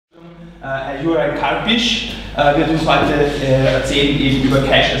Juraj Karpiš wird uns heute erzählen eben über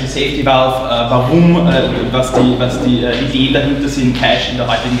Cash, also Safety Valve, warum, was die Ideen dahinter sind, Cash in der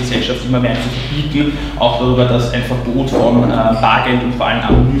heutigen Gesellschaft immer mehr zu verbieten, auch darüber, dass ein Verbot von Bargeld und vor allem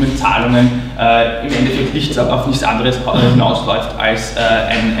anonymen Zahlungen im Endeffekt auf nichts anderes hinausläuft als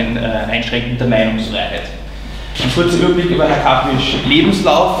ein Einschränken der Meinungsfreiheit. Ein kurzer Überblick über Herrn Karpisch'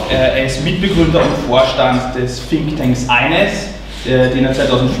 Lebenslauf. Er ist Mitbegründer und Vorstand des Thinktanks INESS, den er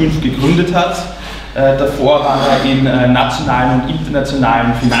 2005 gegründet hat. Davor war er in nationalen und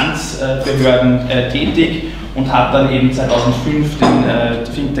internationalen Finanzbehörden tätig und hat dann eben 2005 den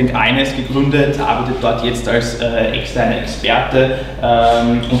Think Tank INESS gegründet, arbeitet dort jetzt als externer Experte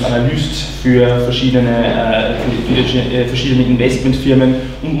und Analyst für verschiedene Investmentfirmen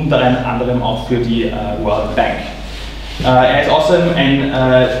und unter anderem auch für die World Bank. Er ist außerdem ein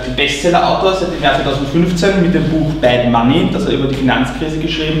Bestseller-Autor seit dem Jahr 2015 mit dem Buch Bad Money, das er über die Finanzkrise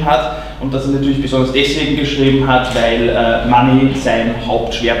geschrieben hat und das er natürlich besonders deswegen geschrieben hat, weil Money sein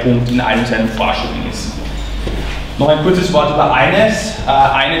Hauptschwerpunkt in allen seinen Forschungen ist. Noch ein kurzes Wort über INESS.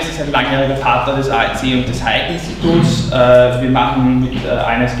 INESS ist ein langjähriger Partner des AEC und des Hayek-Instituts. Wir machen mit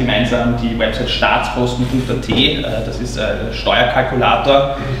INESS gemeinsam die Website Staatskosten.at, das ist der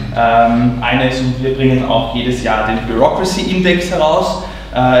Steuerkalkulator. INESS und wir bringen auch jedes Jahr den Bureaucracy Index heraus,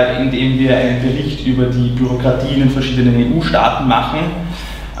 in dem wir einen Bericht über die Bürokratie in verschiedenen EU-Staaten machen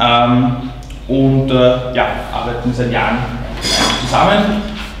und arbeiten seit Jahren zusammen.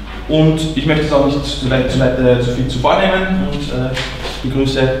 Und ich möchte es auch nicht zu viel zu vornehmen und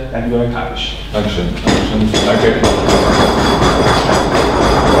begrüße Herrn Juraj Karpiš. Dankeschön. Danke.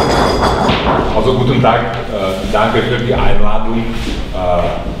 Also guten Tag, danke für die Einladung.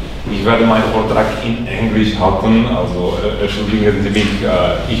 Ich werde meinen Vortrag in Englisch halten, also entschuldigen Sie mich,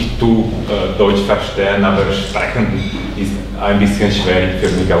 ich tue Deutsch verstehen, aber sprechen ist ein bisschen schwierig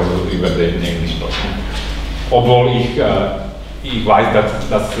für mich, also über den Englisch sprechen. Obwohl ich weiß,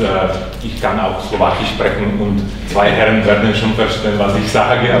 dass ich kann auch Slowakisch sprechen und zwei Herren werden schon verstehen, was ich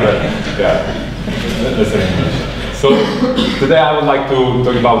sage, aber ja, das ist Englisch. So, today I would like to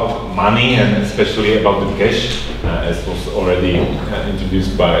talk about money and especially about the cash, as was already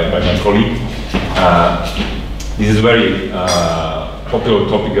introduced by my colleague. This is a very popular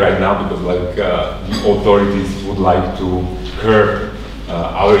topic right now because the authorities would like to curb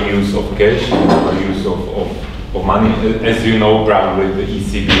our use of cash, our use of money. As you know, probably the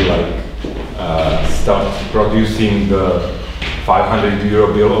ECB started producing the 500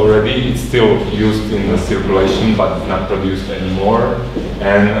 euro bill already. It's still used in the circulation, but it's not produced anymore.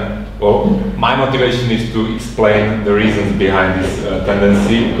 And well, my motivation is to explain the reasons behind this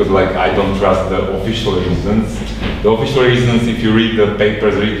tendency, because I don't trust the official reasons. The official reasons, if you read the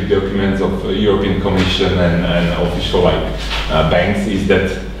papers, read the documents of the European Commission and official banks, is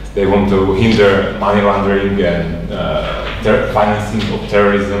that they want to hinder money laundering and financing of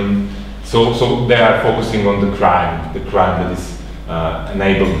terrorism. So they are focusing on the crime that is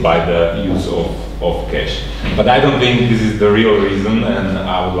enabled by the use of cash. But I don't think this is the real reason, and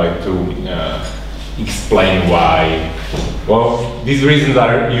I would like to explain why. Well, these reasons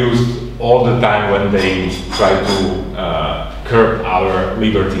are used all the time when they try to curb our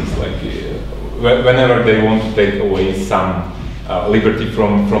liberties. Whenever they want to take away some liberty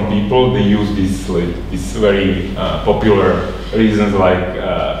from people, they use these very popular reasons like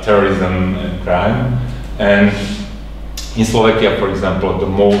terrorism and crime. And in Slovakia, for example, the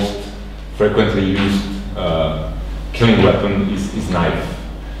most frequently used killing weapon is knife.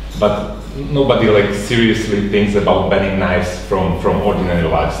 But nobody seriously thinks about banning knives from ordinary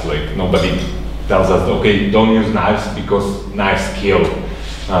lives. Nobody tells us, okay, don't use knives because knives kill.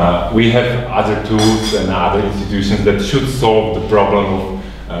 We have other tools and other institutions that should solve the problem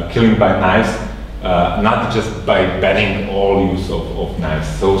of killing by knives, not just by banning all use of knives.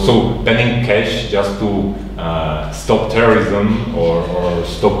 So banning cash just to stop terrorism or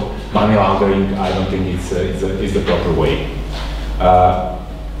stop money laundering, I don't think it's the proper way.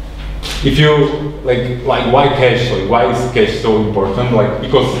 If you why cash? Why is cash so important?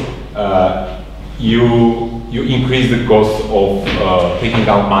 Because you increase the cost of taking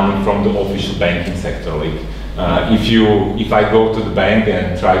out money from the official banking sector. If I go to the bank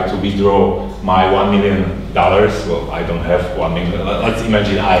and try to withdraw my $1 million, well, I don't have $1 million. Let's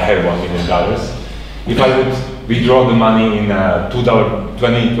imagine I have $1 million. If I would withdraw the money in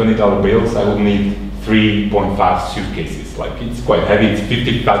 $20 bills, I would need 3.5 suitcases. It's quite heavy. It's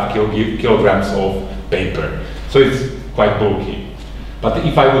 55 kilograms of paper, so it's quite bulky. But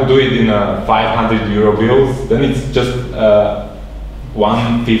if I would do it in 500 euro bills, then it's just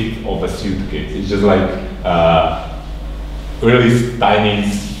 1/5 of a suitcase. It's just really tiny,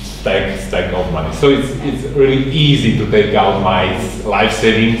 stack of money. So it's really easy to take out my life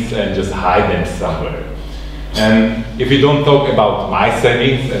savings and just hide them somewhere. And if we don't talk about my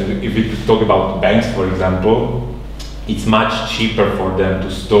savings, and if we talk about banks, for example, it's much cheaper for them to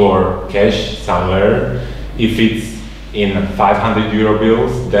store cash somewhere if it's in 500 euro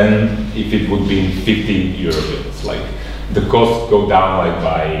bills than if it would be in 50 euro bills. Like the costs go down like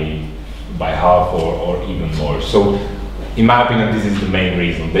by half or even more. So in my opinion, this is the main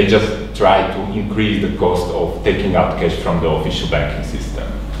reason. They just try to increase the cost of taking out cash from the official banking system.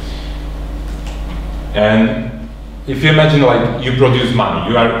 And if you imagine like you produce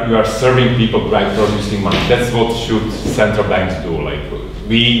money, you are serving people by producing money. That's what should central banks do. Like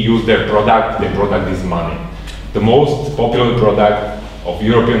we use their product is money. The most popular product of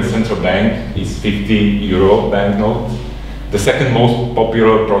European Central Bank is 50 euro banknote. The second most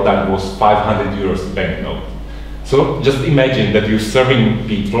popular product was 500 euros banknote. So just imagine that you're serving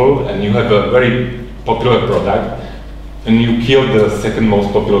people and you have a very popular product and you kill the second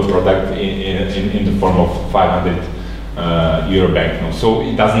most popular product in the form of 500 euro banknote. So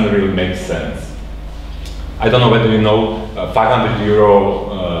it doesn't really make sense. I don't know whether you know 500 euro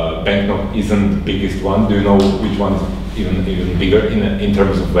banknote isn't the biggest one. Do you know which one is even bigger in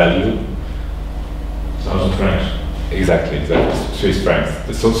terms of value? 1,000 francs. Exactly, Swiss francs.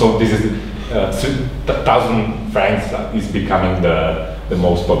 So this is 1,000 francs is becoming the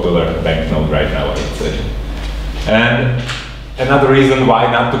most popular banknote right now, I would say. And another reason why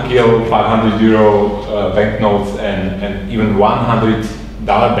not to kill 500 euro banknotes and even $100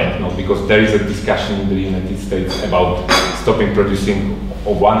 banknote, because there is a discussion in the United States about stopping producing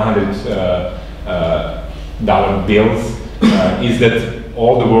 $100 bills, is that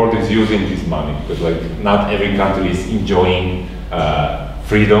all the world is using this money, because like not every country is enjoying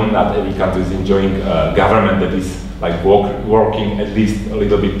freedom, not every country is enjoying government that is like working at least a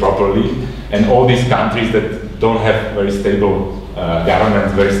little bit properly, and all these countries that don't have very stable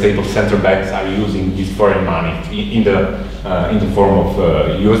governments, very stable central banks are using this foreign money in the form of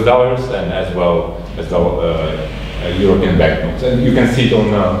US dollars and as well European banknotes. And you can see it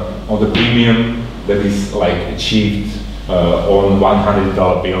on the premium that is like achieved on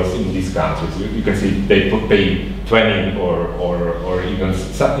 $100 bills in these countries. You can see they pay 20 or even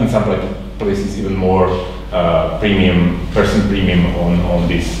in some places even more person premium on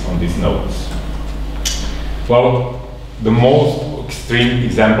these notes. Well, the most extreme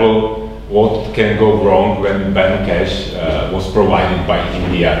example what can go wrong when you ban cash was provided by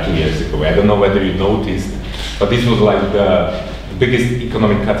India 2 years ago. I don't know whether you noticed, but this was like the biggest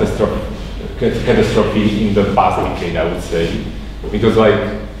economic catastrophe in the past decade, I would say, because like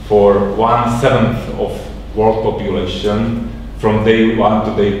for 1/7 of world population, from day 1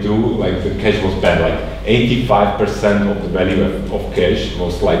 to day 2, like the cash was banned. Like 85% of the value of cash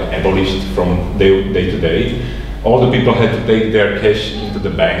was like abolished from day to day. All the people had to take their cash into the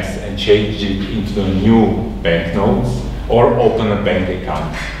banks and change it into the new banknotes or open a bank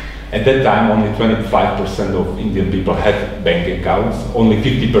account. At that time, only 25% of Indian people had bank accounts. Only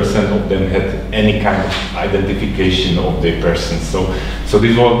 50% of them had any kind of identification of their person. So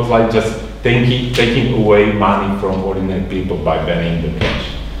this was like just taking away money from ordinary people by banning the cash.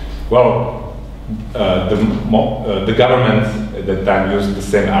 Well, the government at that time used the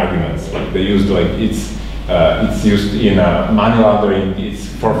same arguments. Like they used like it's used in money laundering. It's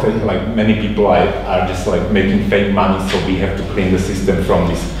forfeit. Like many people are just like making fake money, so we have to clean the system from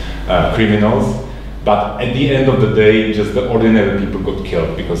these criminals. But at the end of the day, just the ordinary people got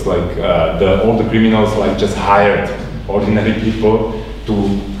killed because like all the criminals like just hired ordinary people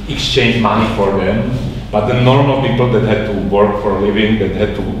to exchange money for them. But the normal people that had to work for a living, that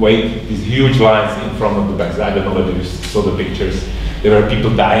had to wait these huge lines in front of the banks. I don't know whether you saw the pictures. There were people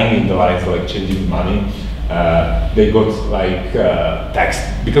dying in the lines, like changing money. They got like taxed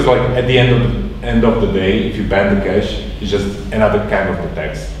because like at the end of the day, if you ban the cash, it's just another kind of the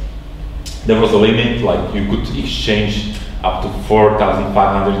tax. There was a limit, like you could exchange up to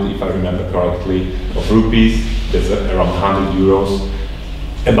 4,500, if I remember correctly, of rupees. That's around 100 euros.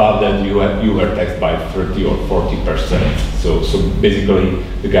 Above that, you were taxed by 30 or 40%. So basically,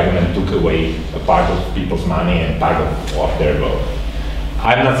 the government took away a part of people's money and part of their wealth.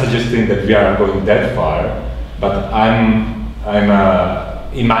 I'm not suggesting that we are going that far, but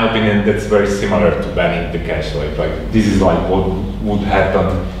in my opinion, that's very similar to banning the cash. Like this is like what would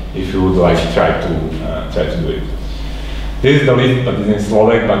happen if you would like try to do it. This is the list, but it's in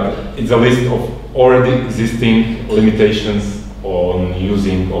Slovak, but it's a list of already existing limitations on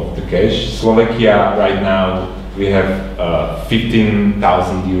using of the cash. Slovakia right now we have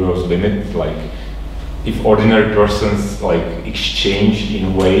 15,000 euros limit. Like if ordinary persons like exchange in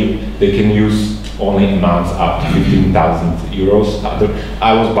a way, they can use only amounts up to 15,000 euros.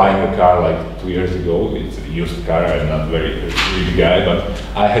 I was buying a car like 2 years ago. It's a used car. I'm not very rich guy, but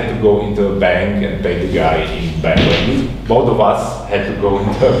I had to go into a bank and pay the guy in bank. Both of us had to go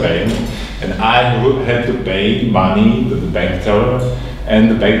into a bank, and I had to pay money to the bank teller, and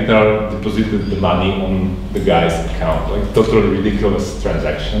the bank teller deposited the money on the guy's account. Like totally ridiculous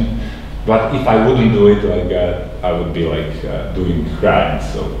transaction. But if I wouldn't do it, like I would be like doing crime.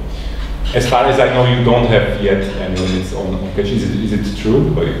 So, as far as I know, you don't have yet any limits on cash. Is it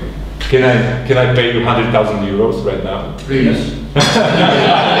true? Like, can I pay you 100,000 euros right now? Please.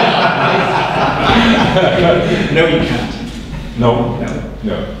 No, you can't. No.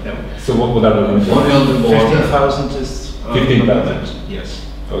 No. So what are the limits? 15,000 is 15,000. Yes.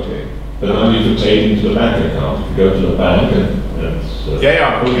 Okay. But only to pay into the bank account. You go to the bank and that's...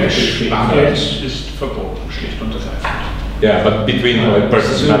 Ja, Cash ist verboten, schlicht und ergreifend. Yeah, but between like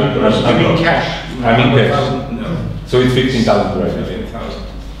persons, not persons. I mean cash. I mean cash. No. So it's 15,000 right now. 15,000.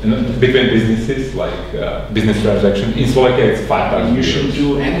 And between businesses, like business transaction, in Slovakia it's 5,000. You shouldn't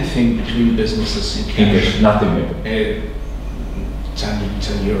do anything between businesses in cash. Nothing.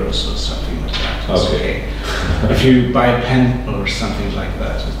 10 euros or something like that. It's Okay. If you buy a pen or something like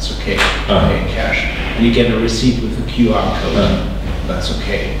that, it's okay. Pay cash, and you get a receipt with a QR code. That's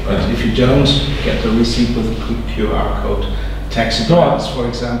okay. But if you don't get the receipt with a QR code, taxi drivers, for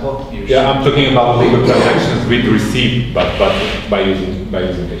example. Yeah, I'm talking about legal transactions with receipt, but by using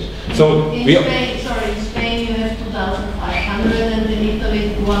cash. So in Spain you have 2,500, and in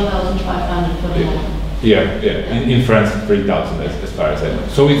Italy 1,500 per month. Yeah. In France, 3,000 as far as I know.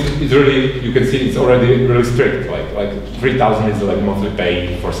 So it's really, you can see it's already really strict. Like 3,000 is like monthly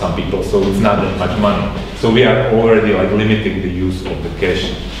pay for some people, so it's not that much money. So we are already like limiting the use of the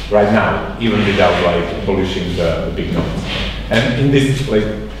cash right now, even without like abolishing the big notes. And in this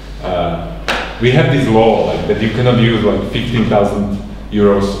we have this law like that you cannot use like 15,000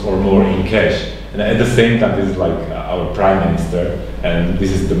 euros or more in cash. And at the same time, this is like our prime minister, and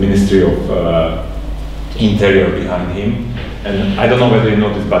this is the Ministry of Interior behind him. And I don't know whether you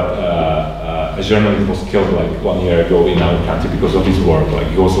noticed, but a journalist was killed like 1 year ago in our country because of his work. Like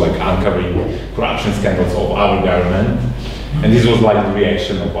he was like uncovering corruption scandals of our government, and this was like the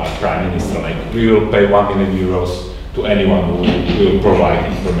reaction of our prime minister. Like we will pay 1 million euros to anyone who will provide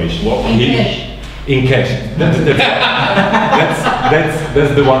information. Well, in cash. That's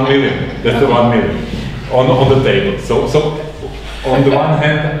the 1 million. That's the 1 million on the table. So. On the one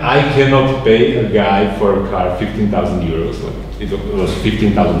hand, I cannot pay a guy for a car 15,000 euros. Like it was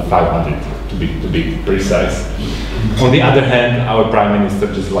 15,500 to be precise. On the other hand, our prime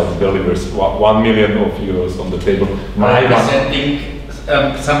minister just like delivers 1 million of euros on the table. Representing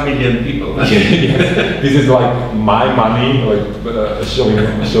some million people. Yes. This is like my money, like showing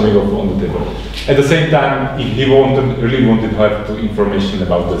off on the table. At the same time, if he really wanted to have information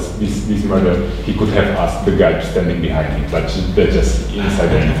about this murder, he could have asked the guy standing behind him, but that's just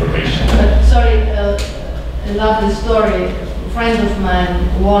insider information. But sorry, a lovely story. A friend of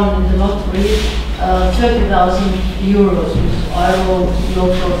mine won in the lottery 30,000 euros with euro,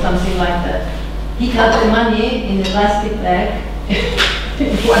 local, something like that. He got the money in a plastic bag.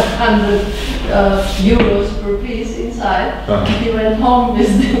 100 euros per piece inside. He went home with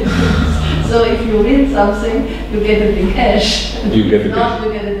this. So if you win something, you get it in cash. You get it. Not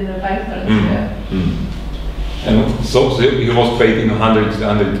you get it in a bank transfer. And so he was paid in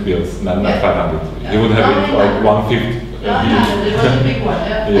 100 bills, not 500. He would have it like 1/5. No, it was a big one.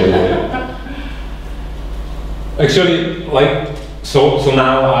 Yeah. Actually, like. So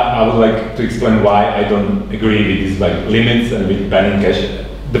now I would like to explain why I don't agree with these like limits and with banning cash.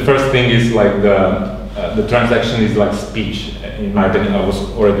 The first thing is like the transaction is like speech. In my opinion, I was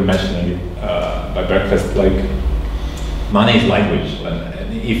already mentioning it by breakfast. Like money is language,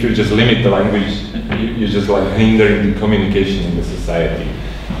 and if you just limit the language, you just like hindering the communication in the society.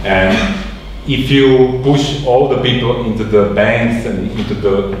 And if you push all the people into the banks and into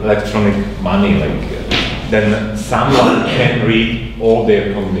the electronic money, like. Then someone can read all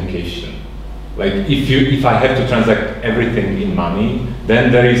their communication. Like if I have to transact everything in money,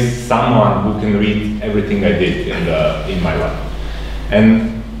 then there is someone who can read everything I did in my life.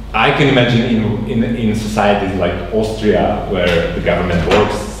 And I can imagine in societies like Austria, where the government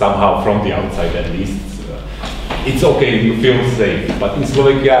works somehow from the outside at least, it's okay, you feel safe. But in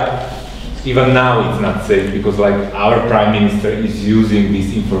Slovakia, even now it's not safe because like our prime minister is using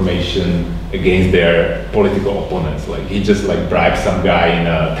this information against their political opponents. Like he just like bribes some guy in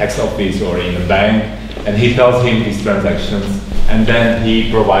a tax office or in a bank, and he tells him his transactions, and then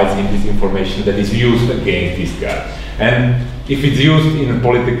he provides him this information that is used against this guy. And if it's used in a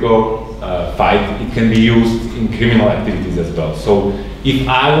political fight, it can be used in criminal activities as well. So if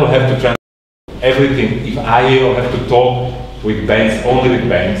I will have to transact everything, if I will have to talk with banks, only with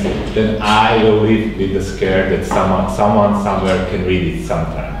banks, then I will live with the scare that someone somewhere can read it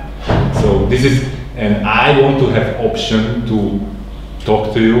sometime. So this is, and I want to have option to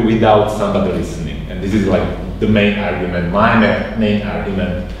talk to you without somebody listening. And this is like the main argument, my main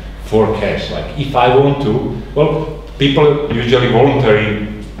argument for cash. Like if I want to, well, people usually voluntarily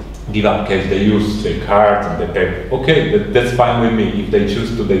give up cash, they use their cards and they pay. Okay, that's fine with me. If they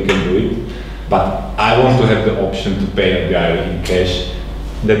choose to, they can do it. But I want to have the option to pay a guy in cash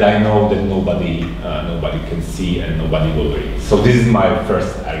that I know that nobody can see and nobody will read. So this is my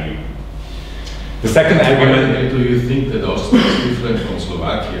first argument. The second argument. Do you think that Austria is different from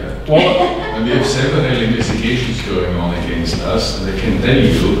Slovakia? Well, and we have several investigations going on against us, and I can tell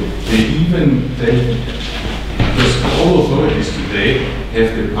you, because all authorities today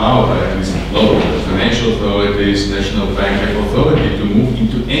have the power, at least a lot of the financial authorities, national bank have authority to move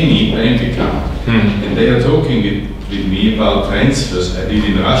into any bank account. And they are talking with me about transfers I did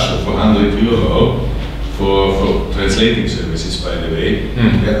in Russia for €100 for translating services, by the way.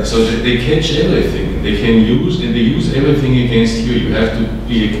 Yeah, so they catch everything. They can use, and they use everything against you. You have to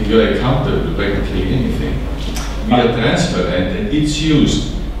be, you're accountable to practically anything. We are transferred and it's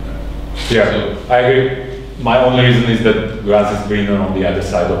used. Yeah, so, I agree. My only reason is that grass is greener on the other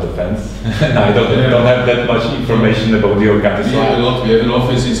side of the fence, and I don't have that much information about your country. We have an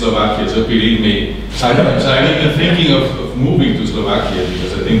office in Slovakia, so believe me. Sometimes I'm even thinking of moving to Slovakia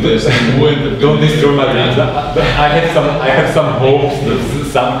because I think there's more. Don't destroy my dreams. I have some hopes that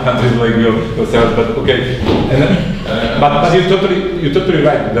some countries like yourself, but okay. And but you're totally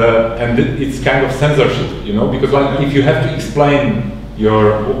right. And it's kind of censorship, you know, because like if you have to explain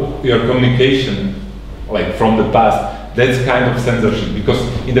your communication. Like from the past, that's kind of censorship, because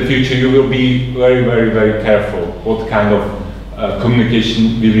in the future you will be very, very, very careful what kind of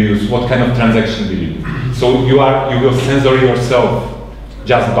communication will you use, what kind of transaction will you do. So you will censor yourself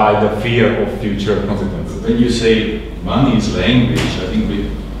just by the fear of future consequences. When you say money is language, I think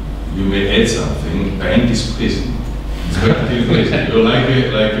you may add something. Bank is prison. It's practically prison. You're like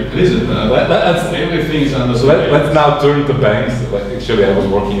a prisoner. Everything is under surveillance. Let's now turn to banks. Actually, I was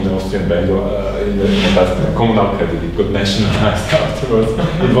working in an Austrian bank in the past. Communal credit, it got nationalized afterwards.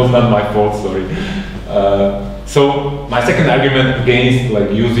 It was not my fault, sorry. So my second argument against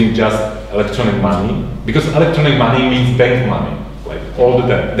like using just electronic money, because electronic money means bank money, like all the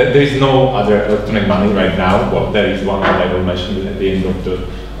time. There is no other electronic money right now. Well, there is one that I will mention at the end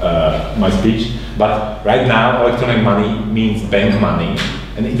of my speech. But right now, electronic money means bank money,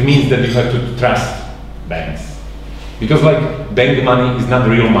 and it means that you have to trust banks. Because like bank money is not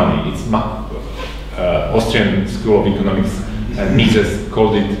real money. It's Austrian School of Economics and Mises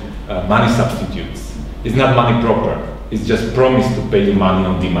called it money substitutes. It's not money proper. It's just promise to pay you money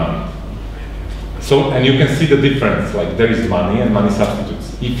on demand. So, and you can see the difference, like there is money and money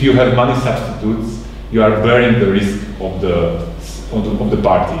substitutes. If you have money substitutes, you are bearing the risk of the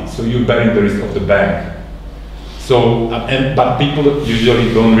party. So you're bearing the risk of the bank. So, but people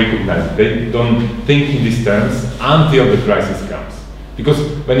usually don't recognize, they don't think in these terms until the crisis comes. Because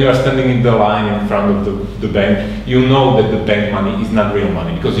when you are standing in the line in front of the bank, you know that the bank money is not real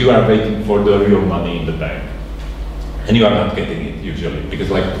money, because you are waiting for the real money in the bank. And you are not getting it usually,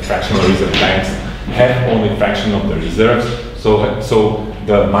 because like fractional reserve banks have only fraction of the reserves, so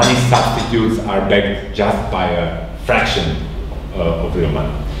the money substitutes are backed just by a fraction of real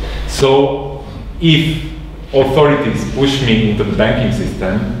money. So if authorities push me into the banking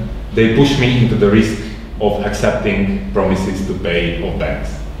system, they push me into the risk of accepting promises to pay of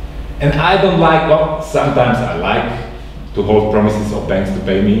banks. And I don't like, well, sometimes I like to hold promises of banks to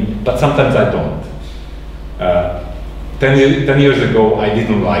pay me, but sometimes I don't. 10 years ago, I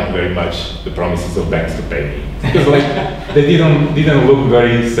didn't like very much the promises of banks to pay me. Because like, they didn't look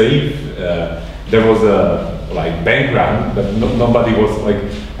very safe. There was a bank run, but nobody was like,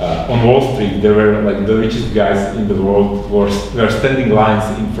 on Wall Street, there were like the richest guys in the world were standing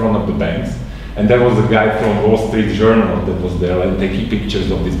lines in front of the banks. And there was a guy from Wall Street Journal that was there, like taking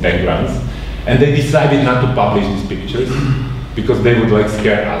pictures of these bank runs. And they decided not to publish these pictures because they would like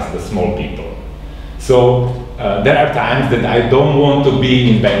scare us, the small people. So there are times that I don't want to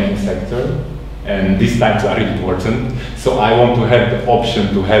be in banking sector, and these times are important. So I want to have the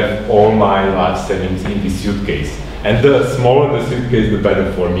option to have all my life savings in this suitcase. And the smaller the suitcase, the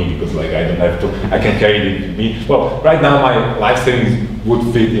better for me, because like I don't have to, I can carry it with me. Well, right now my life savings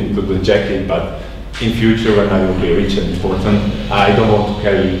would fit into the jacket, but in future when I will be rich and important, I don't want to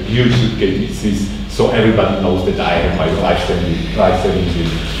carry huge suitcases so everybody knows that I have my life savings with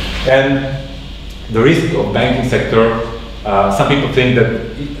me. And the risk of banking sector, some people think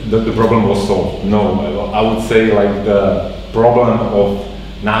that the problem was solved. No, I would say like the problem of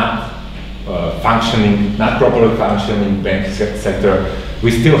not properly functioning banking sector,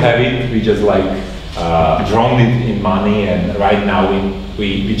 we still have it, we just like drowned it in money, and right now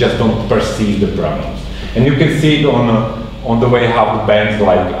we just don't perceive the problems. And you can see it on the way how the banks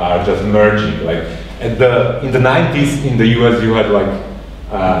like are just merging. Like in the 90s in the US you had like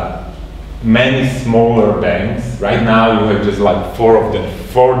many smaller banks. Right now you have just like 4 of them,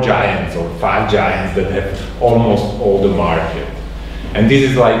 4 giants or 5 giants that have almost all the market. And this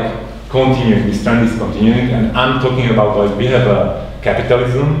is like continuing, this trend is continuing, and I'm talking about like we have a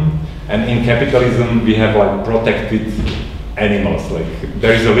capitalism, and in capitalism we have like protected animals. Like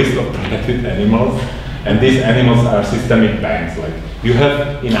there is a list of protected animals, and these animals are systemic banks. Like you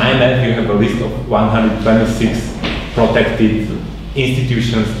have in INESS you have a list of 126 protected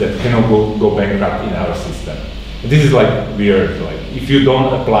institutions that cannot go bankrupt in our system. This is like weird. Like if you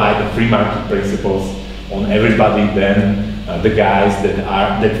don't apply the free market principles on everybody, then the guys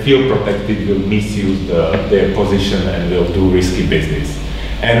that feel protected will misuse their position and will do risky business.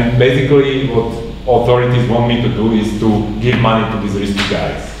 And basically what authorities want me to do is to give money to these risky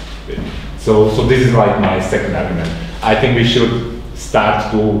guys. So this is like my second argument. I think we should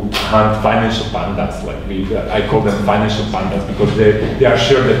start to hunt financial pandas. Like I call them financial pandas because they are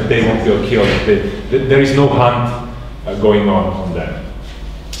sure that they won't get killed. There is no hunt going on them.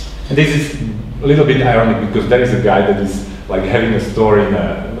 And this is a little bit ironic because there is a guy that is like having a store in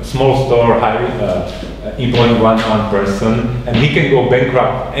a small store, employing one person, and he can go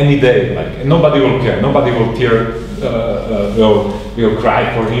bankrupt any day. Like and nobody will care, nobody will will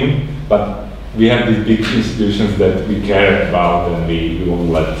cry for him. But we have these big institutions that we care about, and we won't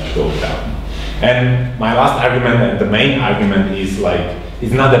let go down. And my last argument, and the main argument, is like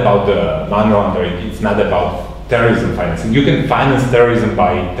it's not about the money laundering. It's not about terrorism financing. You can finance terrorism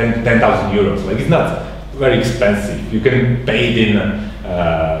by 10,000 euros. Like it's not very expensive. You can pay it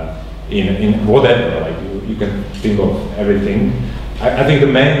in whatever. Like you can think of everything. I think the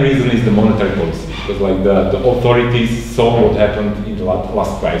main reason is the monetary policy, because like the authorities saw what happened in the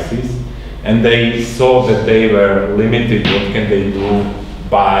last crisis, and they saw that they were limited. What can they do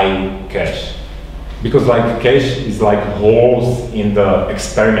by cash? Because like cash is like holes in the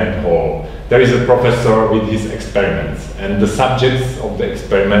experiment hole. There is a professor with his experiments, and the subjects of the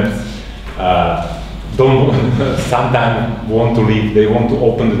experiments don't sometimes want to leave. They want to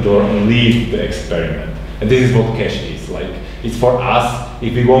open the door and leave the experiment. And this is what cash is. Like it's for us.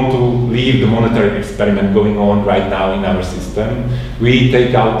 If we want to leave the monetary experiment going on right now in our system, we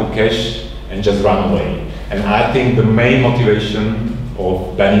take out the cash and just run away. And I think the main motivation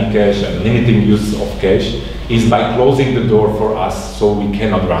of banning cash and limiting use of cash is by closing the door for us so we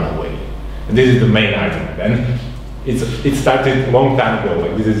cannot run away. And this is the main argument. And it started a long time ago.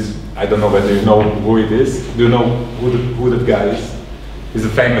 Like this is, I don't know whether you know who it is. Do you know who that guy is? He's a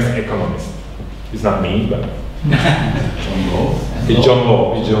famous economist. It's not me, but John Law. It's John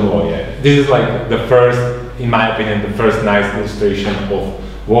Law. It's John Law. Yeah. This is like the first, in my opinion, the first nice illustration of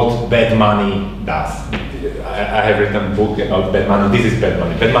what bad money does. I have written a book about bad money. This is bad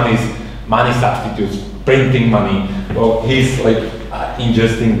money. Bad money is money substitutes, printing money. Well, he's like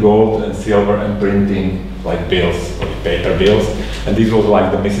ingesting gold and silver and printing like bills, like paper bills. And this was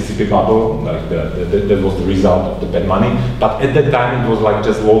like the Mississippi bubble, like that was the result of the bad money. But at that time it was like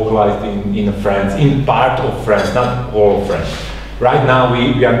just localized in France, in part of France, not all of France. Right now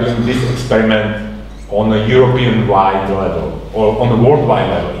we are doing this experiment on a European-wide level, or on a worldwide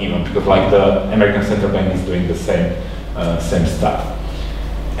level even, because like the American Central Bank is doing the same stuff.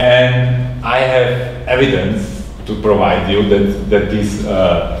 And I have evidence to provide you that this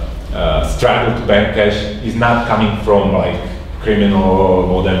struggle to ban cash is not coming from like criminal or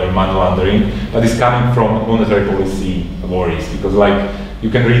whatever money laundering, but it's coming from monetary policy worries. Because like you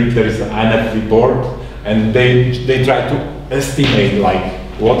can read, there is an INESS report, and they try to estimate like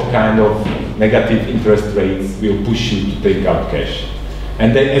what kind of negative interest rates will push you to take out cash.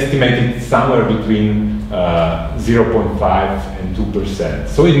 And they estimated somewhere between 0.5 and 2%.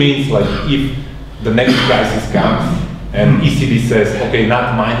 So it means like if the next crisis comes and ECB says, okay,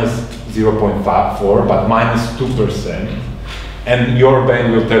 not minus 0.54, but minus 2%, and your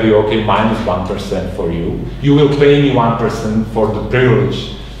bank will tell you, okay, minus 1% for you, you will pay me 1% for the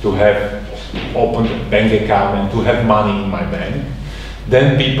privilege to have opened a bank account and to have money in my bank.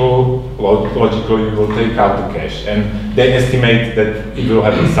 Then people logically will take out the cash, and they estimate that it will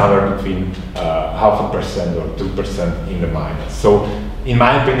happen somewhere between 0.5% or 2% in the minus. So in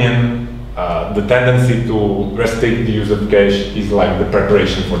my opinion, the tendency to restrict the use of cash is like the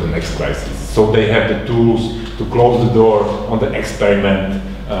preparation for the next crisis. So they have the tools to close the door on the experiment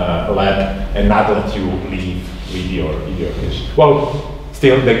lab and not let you leave with your cash. Well,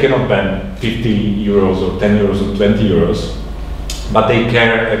 still they cannot ban 50 euros or 10 euros or 20 euros, but they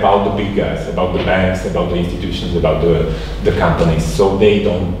care about the big guys, about the banks, about the institutions, about the companies, so they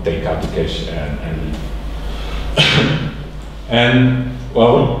don't take out the cash and leave. And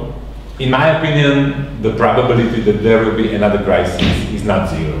well, in my opinion, the probability that there will be another crisis is not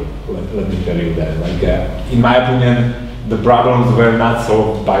zero. Let me tell you that. Like, in my opinion, the problems were not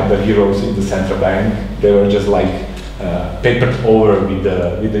solved by the heroes in the central bank. They were just like papered over with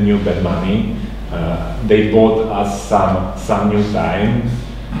the new bad money. They bought us some new time.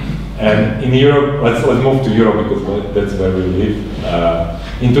 And in Europe, let's move to Europe because that's where we live.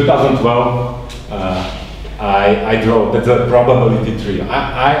 In 2012, I draw, that's a probability tree.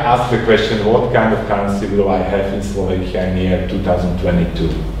 I asked the question, what kind of currency will I have in Slovakia in the year 2022?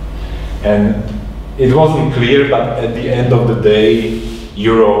 And it wasn't clear, but at the end of the day,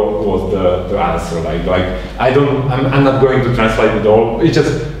 euro was the answer. I'm not going to translate it all. It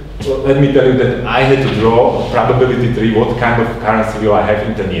just, let me tell you that I had to draw a probability tree, what kind of currency will I have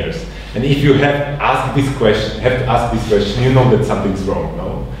in 10 years? And if you have to ask this question, you know that something's wrong,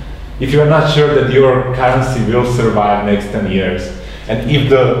 no? If you are not sure that your currency will survive next 10 years, and if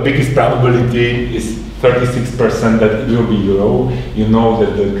the biggest probability is 36% that it will be euro, you know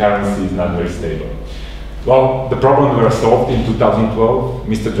that the currency is not very stable. Well, the problem was solved in 2012.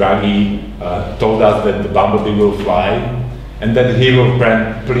 Mr. Draghi told us that the bumblebee will fly, and that he will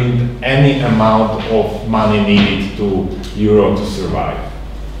print any amount of money needed to euro to survive.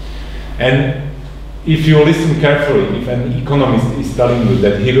 And if you listen carefully, if an economist is telling you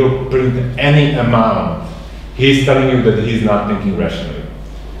that he will print any amount, he is telling you that he is not thinking rationally.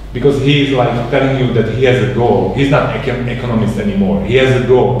 Because he is like telling you that he has a goal. He's not an economist anymore. He has a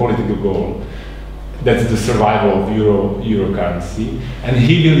goal, political goal. That's the survival of euro currency. And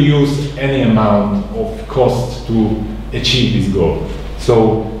he will use any amount of cost to achieve this goal.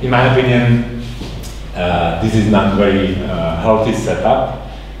 So, in my opinion, this is not very healthy setup.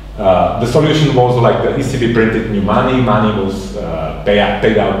 The solution was like the ECB printed new money was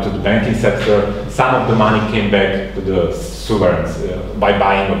paid out to the banking sector. Some of the money came back to the sovereigns by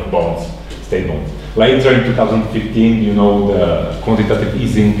buying of bonds, state bonds. Later in 2015, you know, the quantitative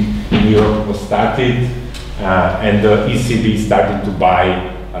easing in Europe was started, and the ECB started to buy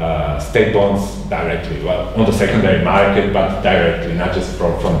state bonds directly, well, on the secondary market, but directly, not just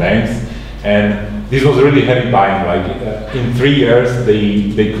from banks. And this was really heavy buying. Like in 3 years,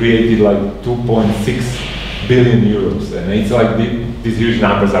 they created like 2.6 billion euros, and it's like these huge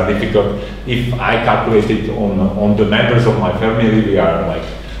numbers are difficult. If I calculate it on the members of my family, we are like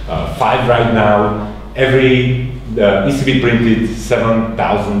 5 right now. The ECB printed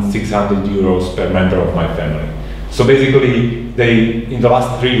 7,600 euros per member of my family. So basically, in the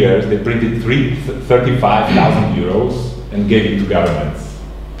last 3 years, they printed 35,000 euros and gave it to governments.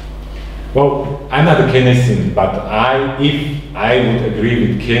 Well, I'm not a Keynesian, but if I would agree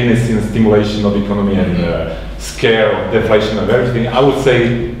with Keynesian stimulation of economy and scare of deflation of everything, I would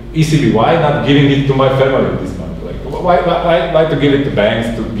say, ECB, why not giving it to my family this month? Like, why to give it to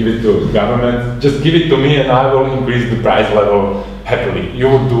banks, to give it to government? Just give it to me and I will increase the price level happily. You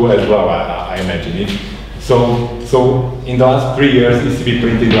would do as well, I imagine it. So in the last 3 years, ECB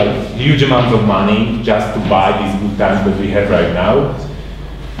printed like huge amounts of money just to buy these good times that we have right now.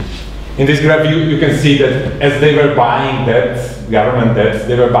 In this graph, you can see that as they were buying debts, government debts,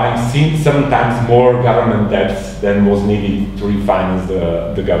 they were buying 7 times more government debts than was needed to refinance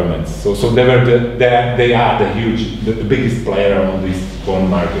the governments. So they are the biggest player on this bond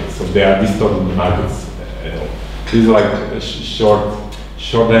market. So they are distorting the markets at all. This is like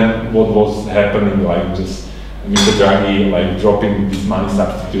short than what was happening, like just Mr. Draghi like dropping these money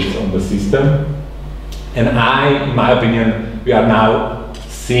substitutes on the system. And in my opinion, we are now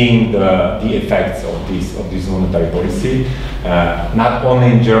seeing the effects of this monetary policy. Not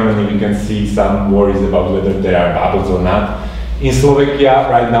only in Germany, we can see some worries about whether there are bubbles or not. In Slovakia,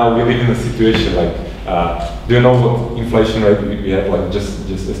 right now, we live in a situation like, do you know what inflation rate we have? Like, just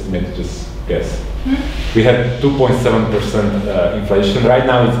estimate, just guess. We had 2.7% inflation. Right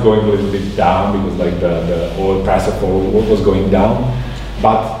now, it's going a little bit down because like the oil price of oil was going down.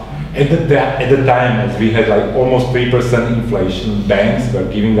 But at the time, as we had like almost 3% inflation, banks were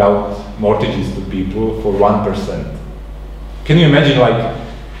giving out mortgages to people for 1%. Can you imagine, like,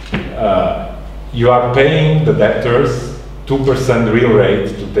 you are paying the debtors 2% real rate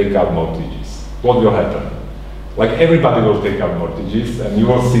to take out mortgages? what will happen? Like everybody will take out mortgages, and you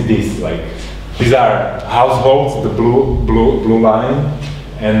will see this. Like these are households, the blue line,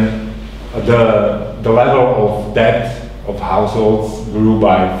 and the level of debt of households grew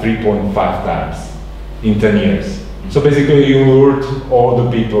by 3.5 times in 10 years. So basically, you lured all the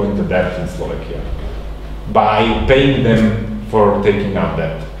people into debt in Slovakia by paying them for taking out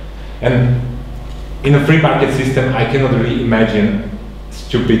debt. And in a free market system, I cannot really imagine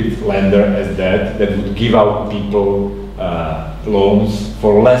stupid lender as that would give out people loans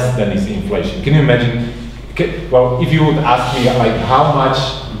for less than is inflation. Can you imagine? Well, if you would ask me like how much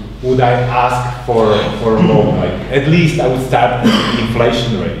would I ask for a loan, like at least I would start at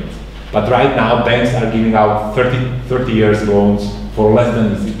inflation rate. But right now banks are giving out 30 years loans for less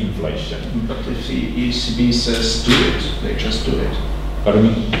than is inflation. But if the ECB says do it, they just do it. Pardon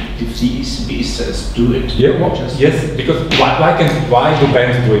me? If the ECB says do it, yeah, well, yes, because why do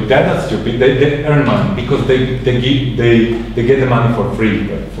banks do it? They're not stupid. They earn money because they get the money for free,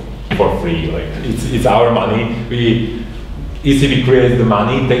 for free. Like it's our money. ECB creates the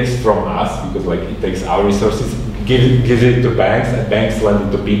money, takes from us because like it takes our resources, gives it to banks, and banks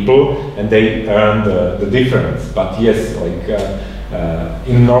lend it to people, and they earn the difference. But yes, like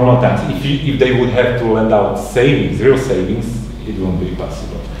in normal times, if they would have to lend out savings, real savings, it won't be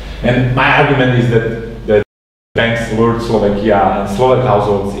possible. And my argument is that banks lured Slovakia and Slovak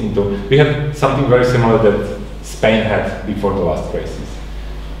households into. We have something very similar that Spain had before the last crisis.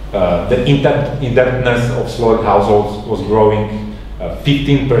 The indebtedness of Slovak households was growing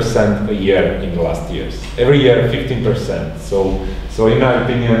 15% a year in the last years. Every year, 15%. So in my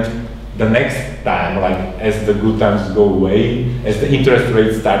opinion, the next time, like as the good times go away, as the interest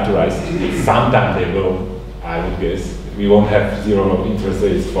rates start to rise, sometime they will, I would guess. We won't have zero interest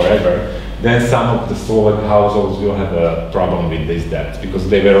rates forever. Then some of the Slovak households will have a problem with this debt because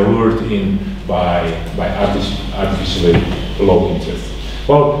they were lured in by artificially low interest.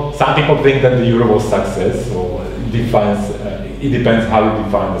 Well, some people think that the euro was success. So it depends how you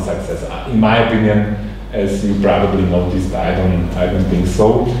define the success. In my opinion, as you probably noticed, I don't think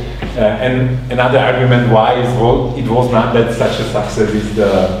so. And another argument why it was not that such a success is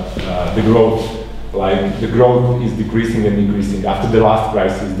the growth. Like the growth is decreasing and decreasing. After the last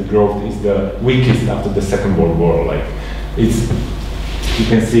crisis, the growth is the weakest after the Second World War. Like you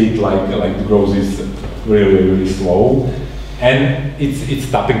can see it like the growth is really slow, and it's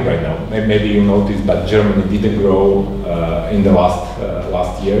stopping right now. Maybe you noticed, but Germany didn't grow in the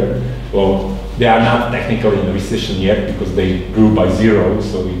last year. Well, they are not technically in a recession yet because they grew by zero,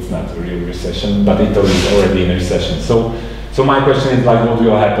 so it's not a real recession. But Italy is already in a recession. So my question is like, what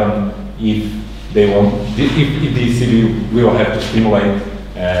will happen if the ECB will have to stimulate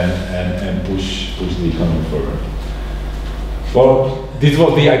and push the economy forward? Well, this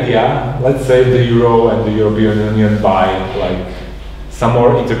was the idea. Let's save the euro and the European Union by like some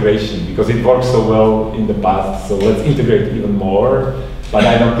more integration because it worked so well in the past. So let's integrate even more. But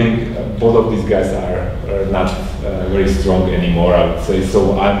I don't think both of these guys are not very strong anymore, I would say.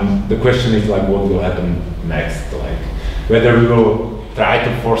 So the question is like, what will happen next? Like whether we will try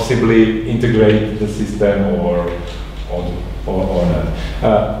to forcibly integrate the system or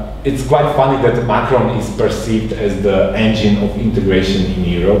not. It's quite funny that Macron is perceived as the engine of integration in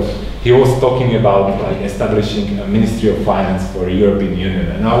Europe. He was talking about like establishing a Ministry of Finance for the European Union,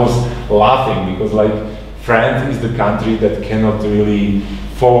 and I was laughing because like France is the country that cannot really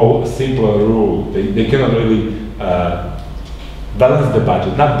follow a simpler rule. They cannot really balance the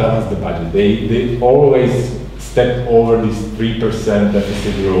budget, not balance the budget. They always step over this 3%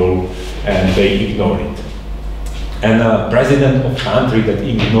 deficit rule and they ignore it. And a president of a country that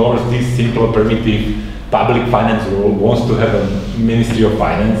ignores this simple, primitive public finance rule wants to have a Ministry of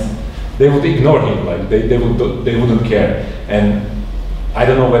Finance, they would ignore him, like they wouldn't care. And I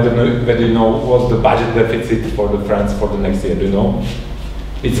don't know whether you know what's the budget deficit for the France for the next year, do you know?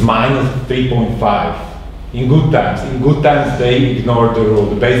 It's minus 3.5. In good times they ignored the rule,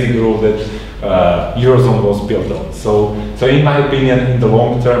 the basic rule that Eurozone was built on. So in my opinion, in the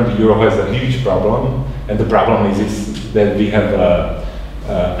long term, the euro has a huge problem, and the problem is that we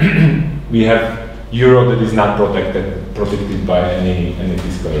have euro that is not protected by any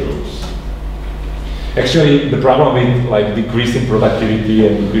fiscal rules. Actually, the problem with like decreasing productivity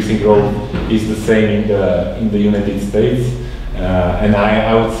and decreasing growth is the same in the United States. And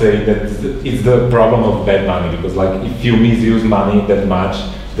I would say that it's the problem of bad money, because like if you misuse money that much,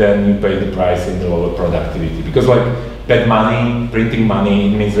 then you pay the price in the lower productivity. Because like bad money, printing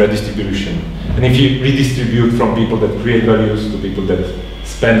money, it means redistribution. And if you redistribute from people that create values to people that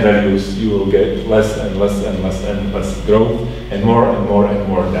spend values, you will get less and less and less and less growth, and more and more and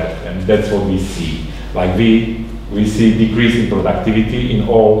more debt. And that's what we see. Like we see decrease in productivity in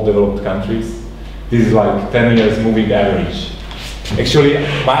all developed countries. This is like 10 years moving average. Actually,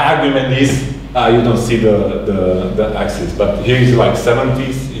 my argument is, you don't see the axis, but here is like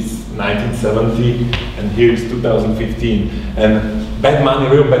 70s, it's 1970, and here is 2015. And bad money,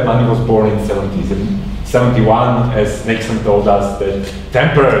 real bad money was born in 70s. And 71, as Nixon told us that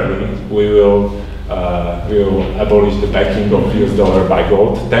temporarily we will abolish the backing of US dollar by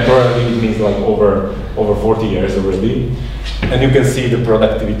gold. Temporarily it means like over 40 years already. And you can see the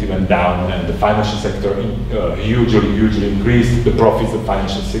productivity went down and the financial sector hugely increased. The profits of the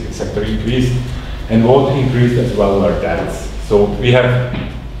financial sector increased. And what increased as well were debts. So we have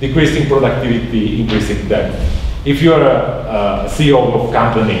decreasing productivity, increasing debt. If you're a CEO of a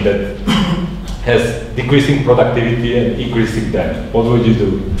company that has decreasing productivity and increasing debt, what would you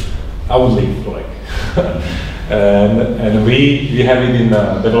do? I would leave, like. and we have it in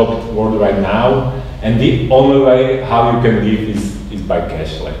the developed world right now, and the only way how you can live is by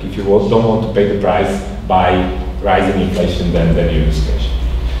cash. Like if you don't want to pay the price by rising inflation, then you use cash.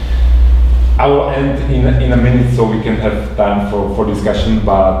 I will end in a minute so we can have time for discussion,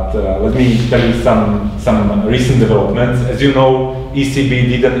 but let me tell you some recent developments. As you know, ECB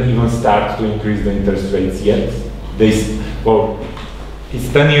didn't even start to increase the interest rates yet. It's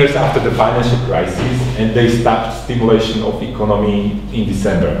 10 years after the financial crisis, and they stopped stimulation of economy in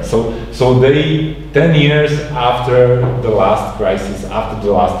December. So they, 10 years after the last crisis, after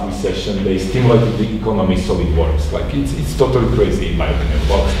the last recession, they stimulated the economy so it works. Like it's totally crazy in my opinion.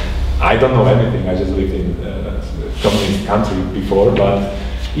 Well, I don't know anything, I just lived in a communist country before, but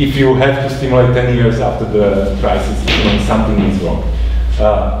if you have to stimulate 10 years after the crisis, it means something is wrong.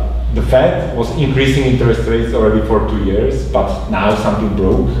 The Fed was increasing interest rates already for 2 years, but now something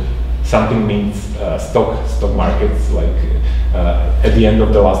broke. Something means stock markets. Like at the end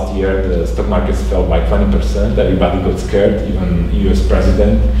of the last year, the stock markets fell by 20%. Everybody got scared, even US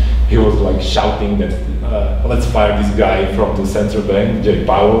president. He was like shouting that let's fire this guy from the central bank, Jay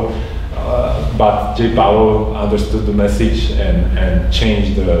Powell. But Jay Powell understood the message and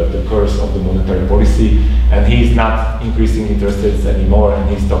changed the course of the monetary policy, and he's not increasing interest rates anymore, and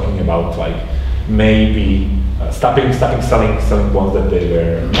he's talking about like maybe stopping selling bonds that they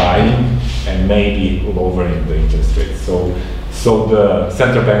were buying, and maybe lowering the interest rates. So the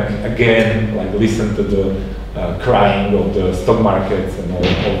central bank again like listened to the crying of the stock markets and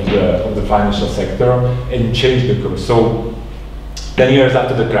of the financial sector and changed the course. So 10 years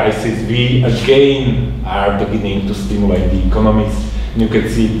after the crisis, we again are beginning to stimulate the economies. And you can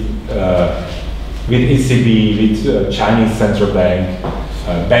see with ECB, with Chinese central bank,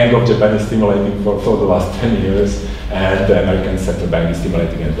 Bank of Japan is stimulating for the last 10 years, and the American central bank is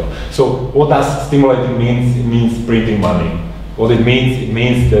stimulating as well. So what does stimulating mean? It means printing money. What it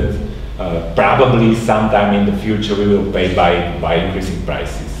means that probably sometime in the future we will pay by increasing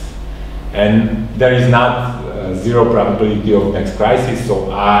prices. And there is not zero probability of next crisis, so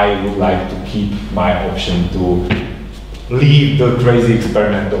I would like to keep my option to leave the crazy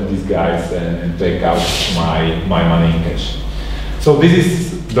experiment of these guys and take out my money in cash. So this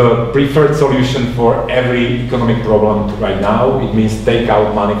is the preferred solution for every economic problem right now. It means take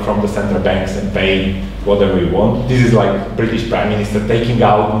out money from the central banks and pay whatever you want. This is like British Prime Minister taking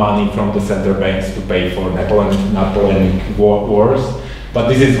out money from the central banks to pay for Napoleonic wars. But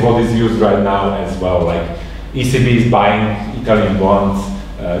this is what is used right now as well. Like ECB is buying Italian bonds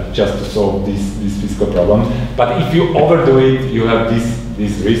just to solve this fiscal problem. But if you overdo it, you have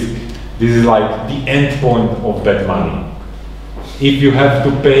this risk. This is like the end point of bad money. If you have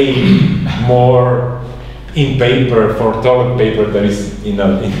to pay more in paper for toilet paper than is in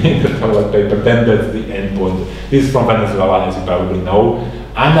the toilet paper, then that's the end point. This is from Venezuela, as you probably know.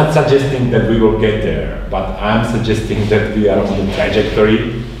 I'm not suggesting that we will get there, but I'm suggesting that we are on the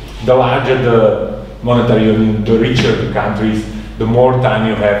trajectory. The larger the monetary union, the richer the countries, the more time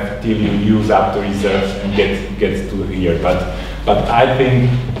you have till you use up the reserves and get to here. But I think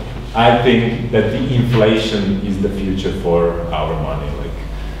that the inflation is the future for our money,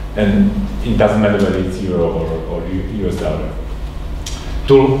 and it doesn't matter whether it's euro or US dollar.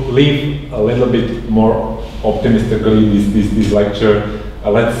 To live a little bit more optimistically this lecture,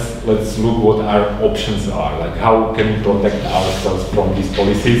 let's look what our options are. Like how can we protect ourselves from these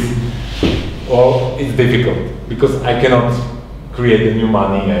policies? Well, it's difficult because I cannot create a new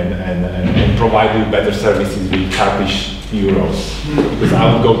money and provide you better services with Karpiš euros, because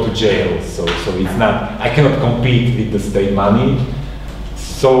I would go to jail. So it's not. I cannot compete with the state money.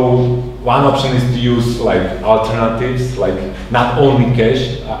 So one option is to use like alternatives, like not only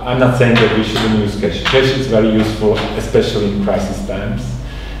cash. I'm not saying that we shouldn't use cash. Cash is very useful, especially in crisis times.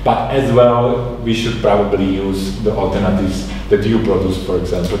 But as well, we should probably use the alternatives that you produce, for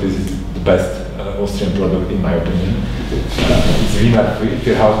example. This is the best Austrian product, in my opinion. It's Wiener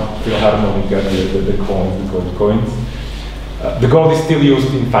Philharmoniker, the coins, the gold coins. The gold is still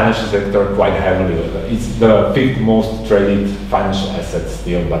used in financial sector quite heavily. It's the 5th most traded financial asset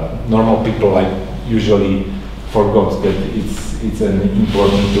still, but normal people like usually forgot that it's an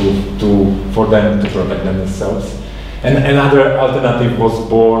important tool for them to protect themselves. And another alternative was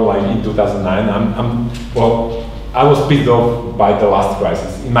born like in 2009. Well, I was pissed off by the last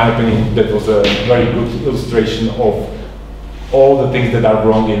crisis. In my opinion, that was a very good illustration of all the things that are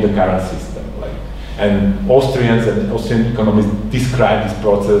wrong in the current system. And Austrians and Austrian economists describe this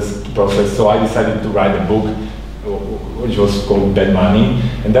process. So I decided to write a book, which was called Bad Money.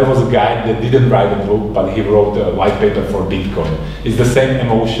 And there was a guy that didn't write a book, but he wrote a white paper for Bitcoin. It's the same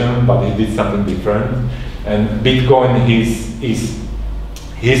emotion, but he did something different. And Bitcoin is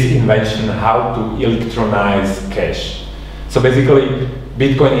his invention how to electronize cash. So basically,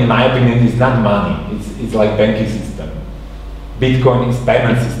 Bitcoin, in my opinion, is not money. It's like banking system. Bitcoin is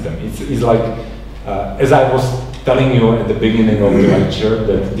payment system. It's like, as I was telling you at the beginning of the lecture,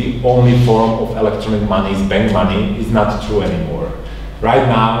 that the only form of electronic money is bank money is not true anymore. Right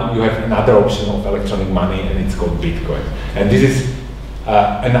now, you have another option of electronic money, and it's called Bitcoin. And this is,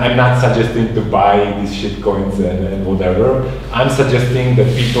 and I'm not suggesting to buy these shit coins and whatever. I'm suggesting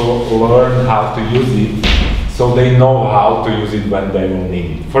that people learn how to use it so they know how to use it when they will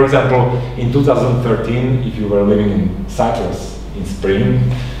need it. For example, in 2013, if you were living in Cyprus in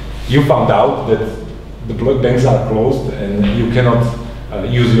spring, you found out that the banks are closed and you cannot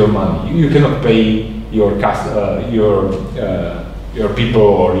use your money. You cannot pay your people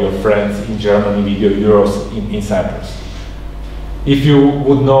or your friends in Germany with your euros in Cyprus. If you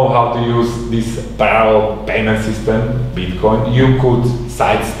would know how to use this parallel payment system, Bitcoin, you could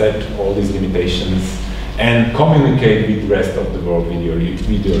sidestep all these limitations and communicate with the rest of the world with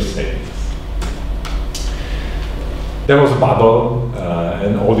your savings. There was a bubble,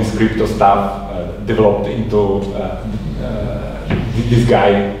 and all this crypto stuff developed into, this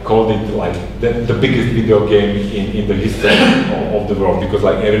guy called it like the biggest video game in the history of the world, because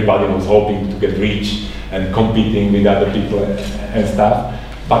like everybody was hoping to get rich and competing with other people and stuff.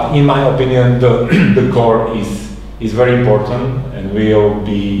 But in my opinion, the core is very important and will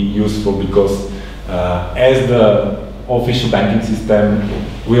be useful, because as the official banking system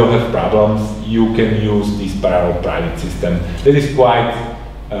will have problems, you can use this parallel private system that is quite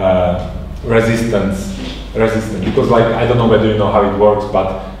resistant, because like, I don't know whether you know how it works,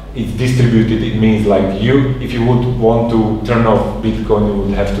 but it's distributed. It means like if you would want to turn off Bitcoin, you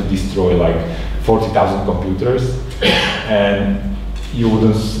would have to destroy like 40,000 computers, and you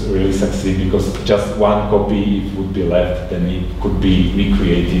wouldn't really succeed, because just one copy would be left, then it could be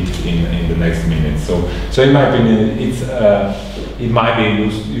recreated in the next minute. So in my opinion, it might be a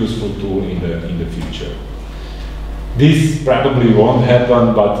useful tool in the future. This probably won't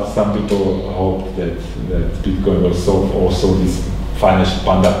happen, but some people hope that Bitcoin will solve also this financial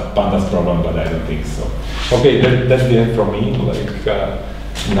pandas problem, but I don't think so. Okay, that's the end from me. Like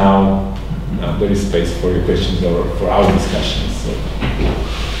now there is space for your questions or for our discussions. So.